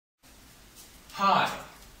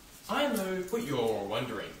what you're all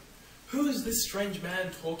wondering. Who is this strange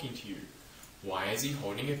man talking to you? Why is he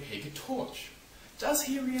holding a paper torch? Does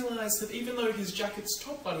he realise that even though his jacket's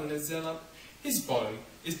top button is done up, his bottom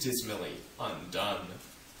is dismally undone?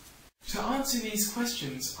 To answer these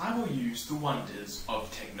questions, I will use the wonders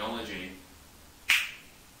of technology.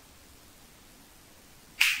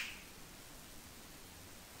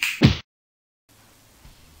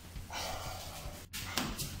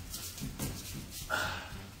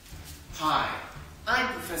 Hi,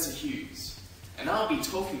 I'm Professor Hughes, and I'll be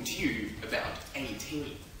talking to you about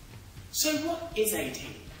 18. So what is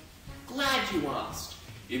 18? Glad you asked.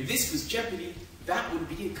 If this was Jeopardy, that would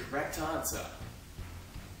be a correct answer.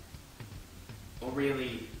 Or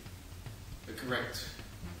really, the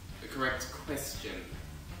correct question.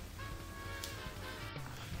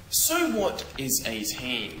 So what is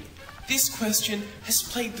 18? This question has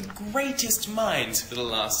plagued the greatest minds for the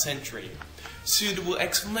last century. Suitable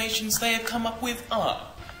explanations they have come up with are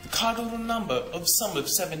the cardinal number of sum of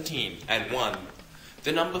 17 and 1,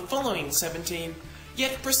 the number following 17,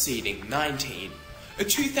 yet preceding 19, a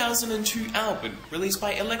 2002 album released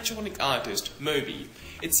by electronic artist Moby.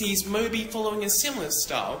 It sees Moby following a similar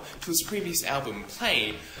style to his previous album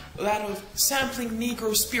Play, that of sampling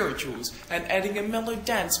Negro spirituals and adding a mellow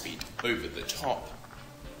dance beat over the top.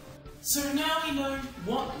 So now we know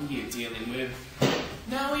what we are dealing with.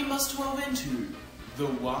 Now we must delve into the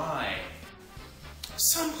why.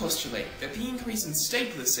 Some postulate that the increase in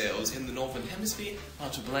stapler sales in the Northern Hemisphere are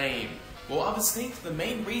to blame, while others think the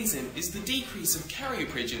main reason is the decrease of carrier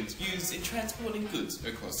pigeons used in transporting goods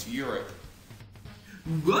across Europe.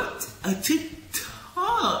 What a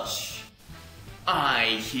tosh! I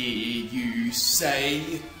hear you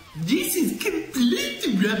say. This is complete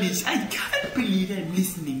rubbish. I can't believe I'm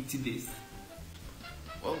listening to this.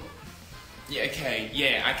 Well, yeah, okay,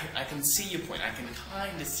 yeah, I can see your point. I can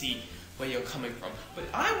kind of see where you're coming from. But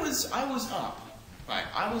I was up, right?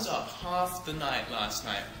 I was up half the night last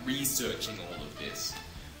night researching all of this.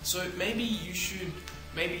 So maybe you should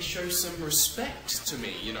show some respect to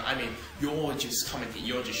me, you know? I mean, you're just coming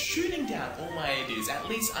here, you're just shooting down all my ideas. At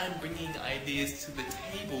least I'm bringing ideas to the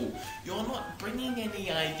table. You're not bringing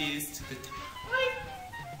any ideas to the table.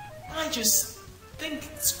 I just think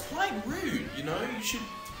it's quite rude, you know? You should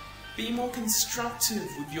be more constructive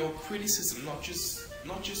with your criticism, not just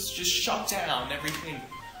shut down everything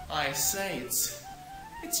I say. It's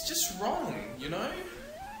just wrong, you know?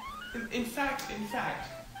 In fact,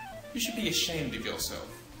 you should be ashamed of yourself.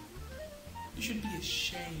 You should be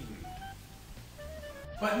ashamed.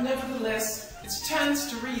 But nevertheless, it stands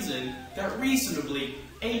to reason that reasonably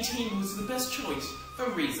 18 was the best choice for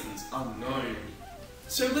reasons unknown.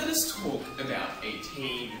 So let us talk about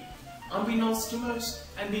 18. Unbeknownst to most,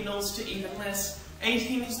 and beknownst to even less,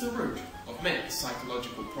 18 is the root of many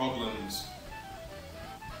psychological problems.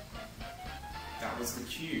 That was the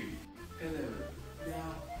cue. Hello.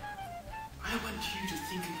 Now, I want you to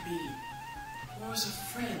think of me more as a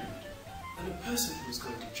friend than a person who is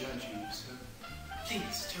going to judge you. So,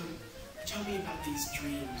 please tell me about these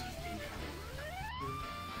dreams you've been having.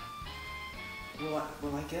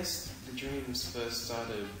 Well, I guess the dreams first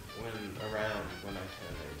started around when I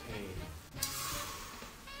turned 18.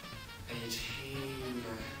 18.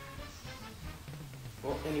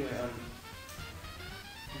 Well, anyway,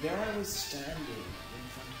 there I was standing in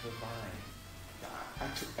front of a vine. I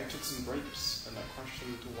took some grapes and I crushed them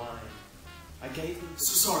into wine. I gave them to...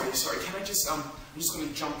 Sorry, can I just, I'm just going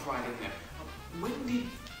to jump right in there.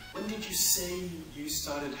 When did you say you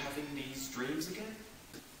started having these dreams again?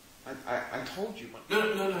 I told you.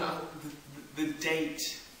 No. The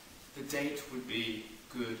date would be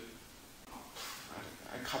good.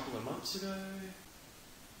 A couple of months ago.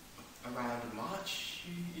 Around March,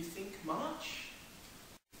 you think? March?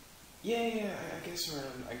 Yeah, I guess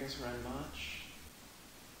around March.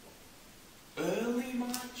 Early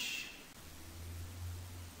March?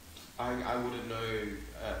 I wouldn't know.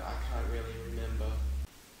 I can't really remember.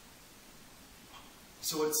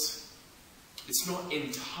 So it's not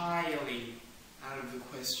entirely out of the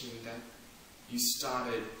question that you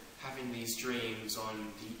started having these dreams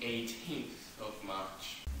on the 18th of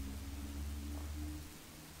March.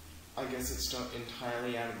 I guess it's not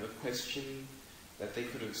entirely out of the question that they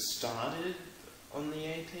could have started on the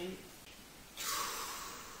 18th.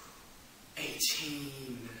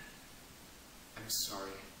 18. I'm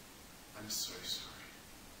sorry. I'm so sorry.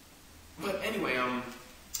 But anyway,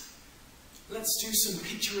 let's do some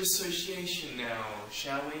picture association now,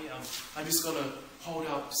 shall we? I'm just gonna hold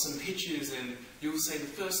up some pictures and you'll say the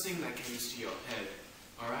first thing that comes to your head,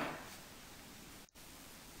 alright?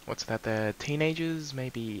 What's that, they're teenagers,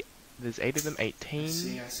 maybe There's 8 of them. 18. I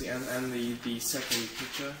see. And the second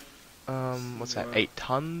picture. What's that? 8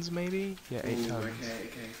 tons, maybe? Yeah, 8 Ooh, tons.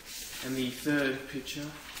 Okay. And the third picture.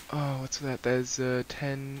 Oh, what's that? There's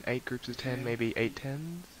 8 groups of 10, maybe 8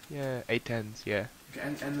 tens? Yeah, 8 tens, yeah.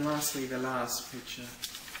 Okay, and lastly, the last picture.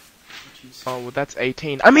 Oh, well, that's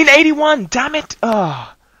 18. I mean 81! Damn it!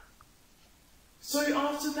 Ah. So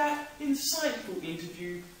after that insightful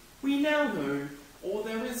interview, we now know all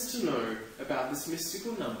there is to know about this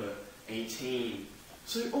mystical number, 18.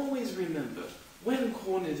 So always remember, when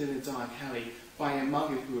cornered in a dark alley by a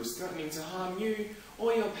mugger who was threatening to harm you,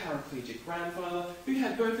 or your paraplegic grandfather who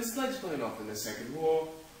had both his legs blown off in the Second War,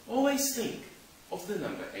 always think of the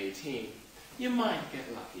number 18. You might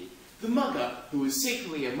get lucky. The mugger, who is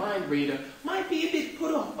secretly a mind reader, might be a bit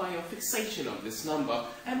put off by your fixation on this number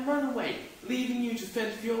and run away, leaving you to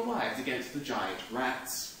fend for your lives against the giant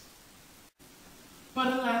rats. But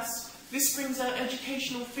alas, this brings our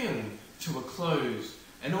educational film to a close.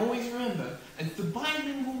 And always remember, as the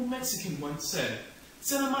bilingual Mexican once said,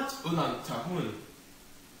 Salamat ulang tahun.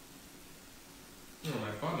 Oh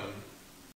my bottom.